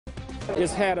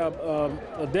It's had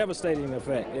a devastating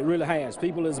effect. It really has.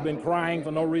 People has been crying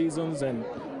for no reasons, and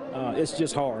it's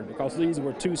just hard because these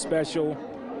were two special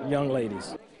young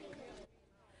ladies.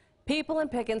 People in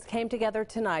Pickens came together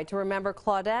tonight to remember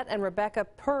Claudette and Rebecca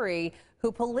Purry,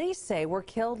 who police say were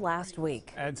killed last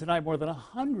week. And tonight, more than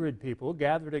 100 people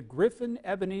gathered at Griffin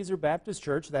Ebenezer Baptist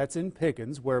Church, that's in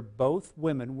Pickens, where both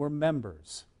women were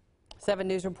members. 7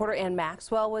 News reporter Ann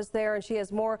Maxwell was there, and she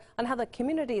has more on how the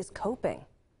community is coping.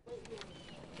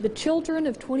 The children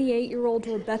of 28-year-old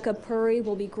Rebecca Purry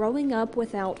will be growing up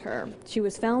without her. She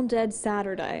was found dead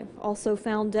Saturday. Also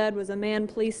found dead was a man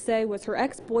police say was her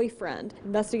ex-boyfriend.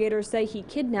 Investigators say he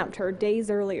kidnapped her days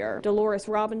earlier. Dolores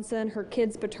Robinson, her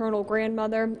kid's paternal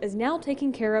grandmother, is now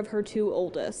taking care of her 2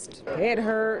 oldest. It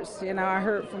hurts, you know, I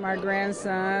hurt for my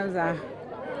grandsons.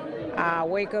 I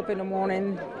wake up in the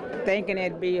morning thinking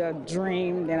it'd be a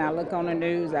dream, then I look on the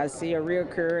news, I see a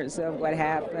reoccurrence of what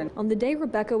happened. On the day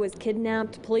Rebecca was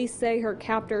kidnapped, police say her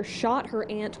captor shot her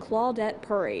aunt Claudette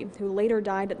Purry, who later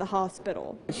died at the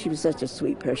hospital. She was such a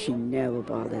sweet person. She never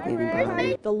bothered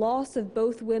anybody. The loss of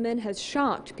both women has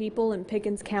shocked people in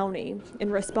Pickens County. In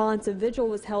response, a vigil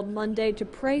was held Monday to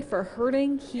pray for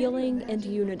hurting, healing, and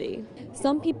unity.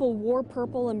 Some people wore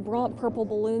purple and brought purple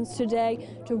balloons today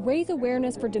to raise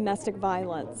awareness for domestic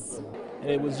violence.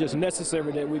 It was just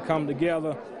necessary that we come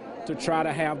together to try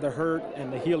to have the hurt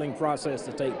and the healing process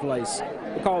to take place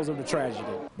because of the tragedy.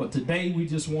 But today we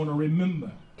just want to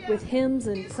remember. With hymns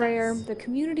and prayer, the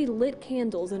community lit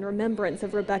candles in remembrance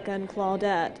of Rebecca and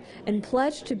Claudette and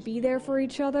pledged to be there for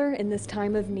each other in this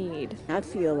time of need. I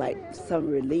feel like some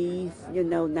relief, you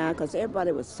know, now because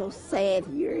everybody was so sad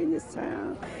here in this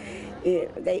town.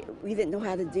 We didn't know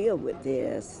how to deal with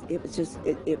this. It was just,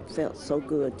 it felt so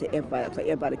good to everybody, for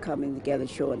everybody coming together,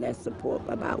 showing that support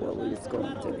about what we was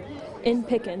going through. In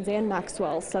Pickens, Ann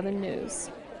Maxwell, 7 News.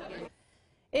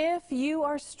 If you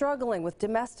are struggling with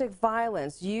domestic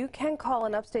violence, you can call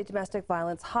an Upstate Domestic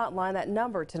Violence Hotline. That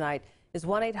number tonight is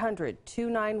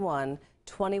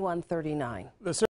 1-800-291-2139.